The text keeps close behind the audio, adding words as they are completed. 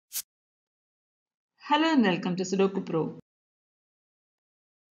Hello and welcome to Sudoku Pro.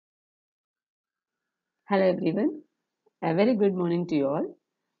 Hello everyone, a very good morning to you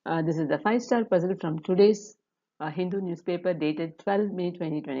all. This is the 5-star puzzle from today's Hindu newspaper dated 12 May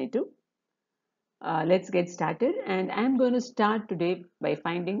 2022. Let's get started, and I'm going to start today by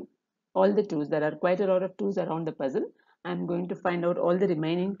finding all the twos. There are quite a lot of twos around the puzzle. I'm going to find out all the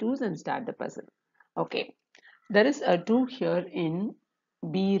remaining twos and start the puzzle. Okay, there is a 2 here in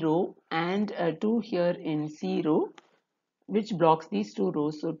B row and a 2 here in C row, which blocks these two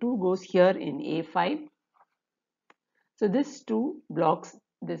rows. So 2 goes here in A5. So this 2 blocks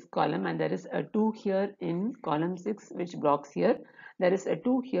this column, and there is a 2 here in column 6 which blocks here. There is a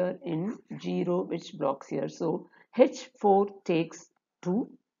 2 here in G row which blocks here. So H4 takes 2.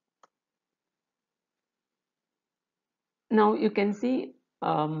 Now you can see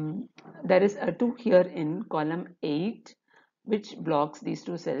there is a 2 here in column 8 which blocks these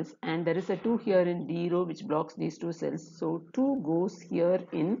two cells, and there is a 2 here in D row which blocks these two cells. So 2 goes here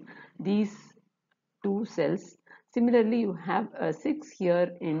in these two cells. Similarly, you have a 6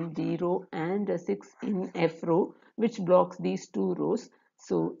 here in D row and a 6 in F row which blocks these two rows.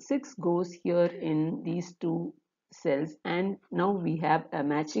 So 6 goes here in these two cells, and now we have a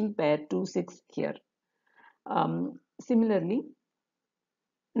matching pair 2 6 here. Similarly,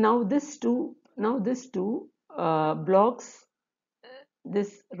 now this two blocks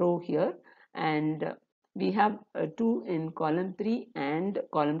this row here, and we have 2 in column 3 and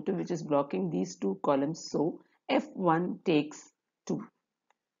column 2 which is blocking these two columns. So F1 takes 2.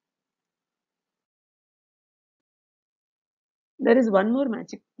 There is one more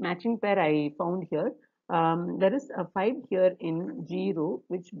matching pair I found here. There is a 5 here in G row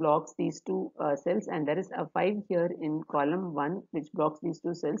which blocks these two cells, and there is a 5 here in column 1 which blocks these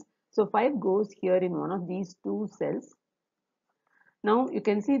two cells. So 5 goes here in one of these two cells. Now you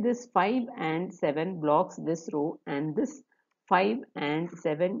can see this 5 and 7 blocks this row, and this 5 and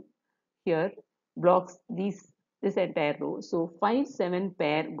 7 here blocks this entire row. So 5 7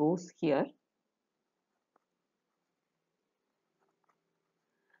 pair goes here.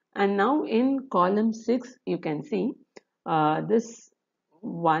 And now in column 6 you can see this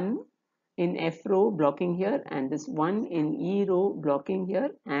 1 in F row blocking here, and this 1 in E row blocking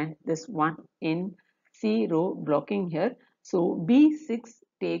here, and this 1 in C row blocking here. So B6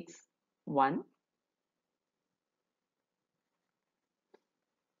 takes 1.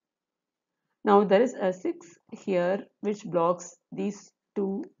 Now there is a 6 here which blocks these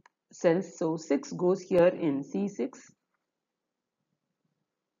two cells. So 6 goes here in C6.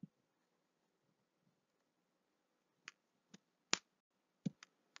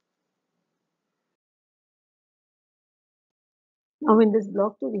 Now in this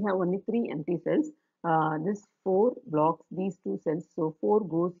block 2 we have only 3 empty cells. This 4 blocks these two cells. So 4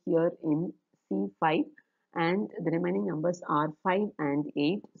 goes here in C5, and the remaining numbers are 5 and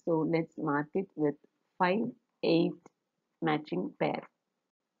 8. So let's mark it with 5 8 matching pair.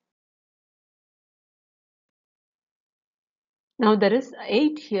 Now there is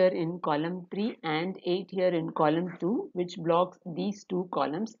 8 here in column 3 and 8 here in column 2 which blocks these two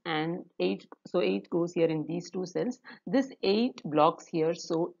columns, and 8, so 8 goes here in these two cells. This 8 blocks here,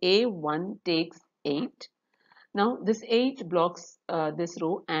 so A1 takes 8. Now this 8 blocks this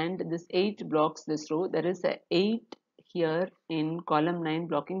row, and this 8 blocks this row. There is a 8 here in column 9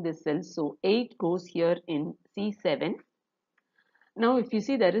 blocking this cell, so 8 goes here in C7. Now if you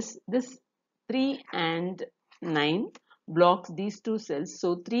see, there is this 3 and 9 blocks these two cells,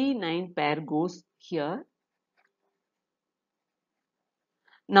 so 3 9 pair goes here.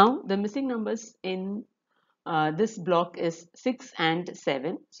 Now the missing numbers in this block is 6 and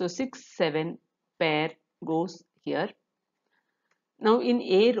 7, so 6 7 pair goes here. Now in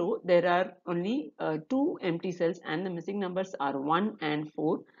A row there are only 2 empty cells, and the missing numbers are 1 and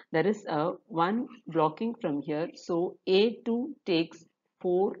 4. There is a 1 blocking from here, so A2 takes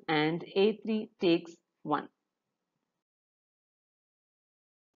 4 and A3 takes 1.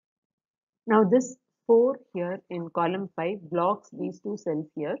 Now this 4 here in column 5 blocks these two cells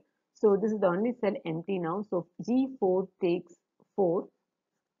here. So this is the only cell empty now. So G4 takes 4.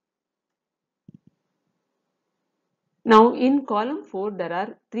 Now in column 4 there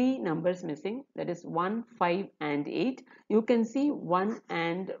are 3 numbers missing, that is 1, 5 and 8. You can see 1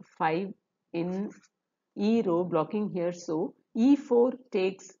 and 5 in E row blocking here. So E4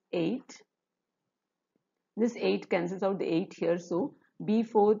 takes 8. This 8 cancels out the 8 here. So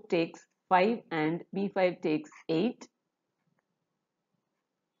B4 takes 5 and B5 takes 8.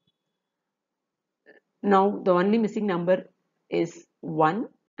 Now the only missing number is 1,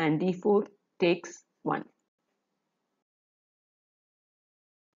 and D4 takes 1.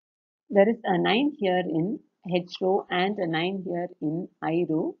 There is a 9 here in H row and a 9 here in I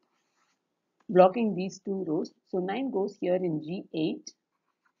row, blocking these two rows. So 9 goes here in G8.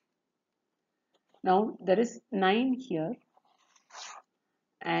 Now there is 9 here,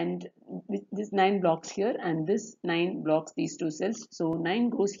 and this 9 blocks here, and this 9 blocks these two cells. So 9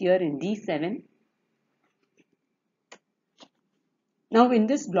 goes here in D7. Now in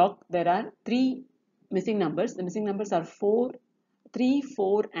this block there are three missing numbers. The missing numbers are 4, 3,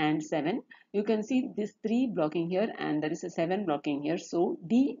 4 and 7. You can see this 3 blocking here and there is a 7 blocking here. So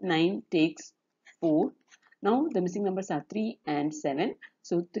D9 takes 4. Now the missing numbers are 3 and 7.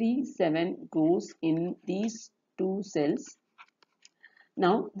 So 3, 7 goes in these two cells.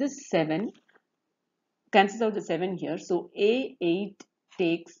 Now this 7 cancels out the 7 here. So A8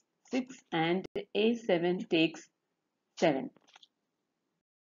 takes 6 and A7 takes 7.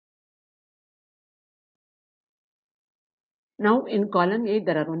 Now in column 8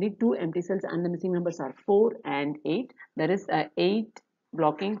 there are only two empty cells and the missing numbers are 4 and 8. There is a 8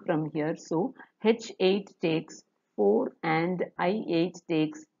 blocking from here. So H8 takes 4 and I8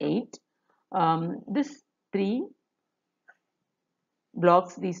 takes 8. This 3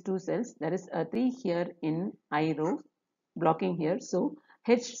 blocks these two cells. There is a 3 here in I row blocking here. So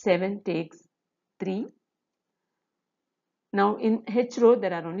H7 takes 3. Now in H row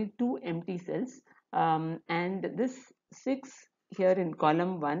there are only two empty cells, and this 6 here in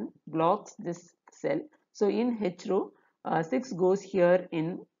column 1 blocks this cell. So in H row 6 goes here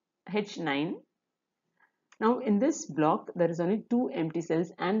in H9. Now in this block there is only two empty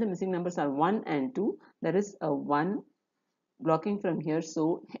cells and the missing numbers are 1 and 2. There is a 1 blocking from here.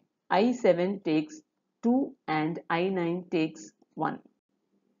 So I7 takes 2 and I9 takes 1.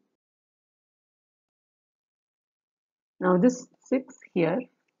 Now this 6 here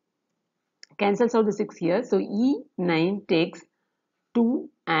cancels out the 6 here. So E9 takes 2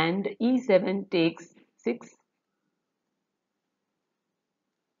 and E7 takes 6.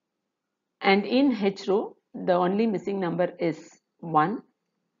 And in H row, the only missing number is 1.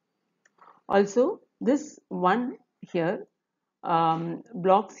 Also, this 1 here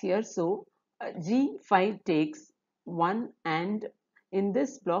blocks here. So G5 takes 1, and in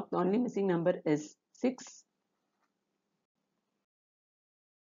this block, the only missing number is 6.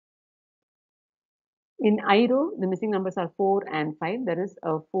 In I row, the missing numbers are 4 and 5. There is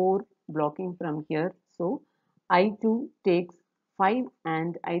a 4 blocking from here. So I2 takes 5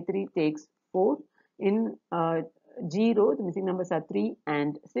 and I3 takes 4. In G row, the missing numbers are 3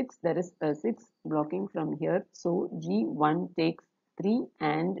 and 6. There is a 6 blocking from here. So G1 takes 3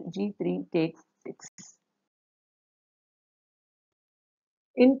 and G3 takes 6.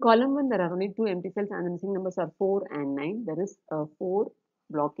 In column 1, there are only two empty cells and the missing numbers are 4 and 9. There is a 4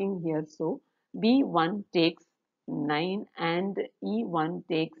 blocking here. So B1 takes 9 and E1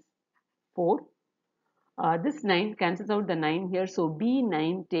 takes 4. This 9 cancels out the 9 here. So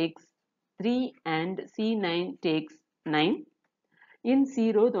B9 takes 3 and C9 takes 9. In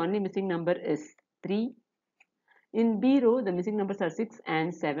C row, the only missing number is 3. In B row, the missing numbers are 6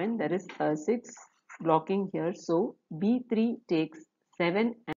 and 7. There is a 6 blocking here. So B3 takes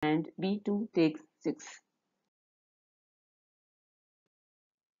 7 and B2 takes 6.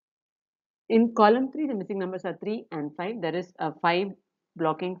 In column 3, the missing numbers are 3 and 5. There is a 5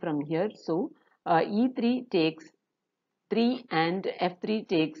 blocking from here. So E3 takes 3 and F3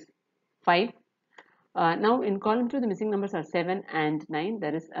 takes 5. Now in column 2, the missing numbers are 7 and 9.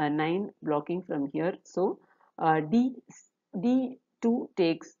 There is a 9 blocking from here. So D2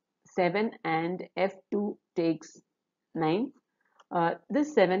 takes 7 and F2 takes 9.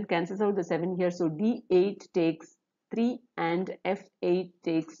 This 7 cancels out the 7 here. So D8 takes 3 and F8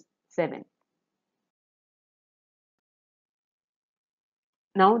 takes 7.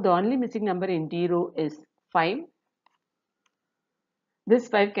 Now the only missing number in D row is 5. This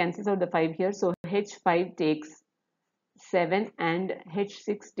 5 cancels out the 5 here. So H5 takes 7 and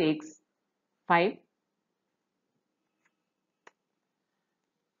H6 takes 5.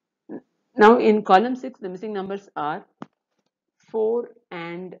 Now in column 6, the missing numbers are 4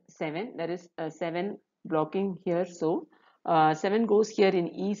 and 7. There is a 7 blocking here. So 7 goes here in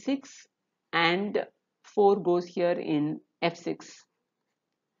E6 and 4 goes here in F6.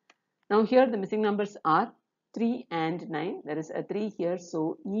 Now here the missing numbers are 3 and 9. There is a 3 here.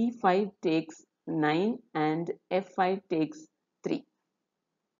 So E5 takes 9 and F5 takes 3.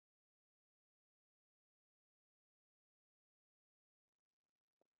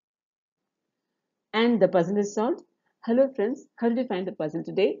 And the puzzle is solved. Hello friends, how did you find the puzzle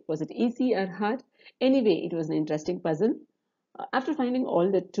today? Was it easy or hard? Anyway, it was an interesting puzzle. After finding all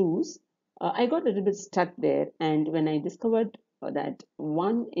the tools, I got a little bit stuck there, and when I discovered that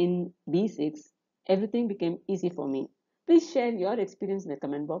 1 in B6, everything became easy for me. Please share your experience in the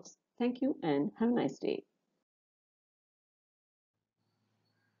comment box. Thank you and have a nice day.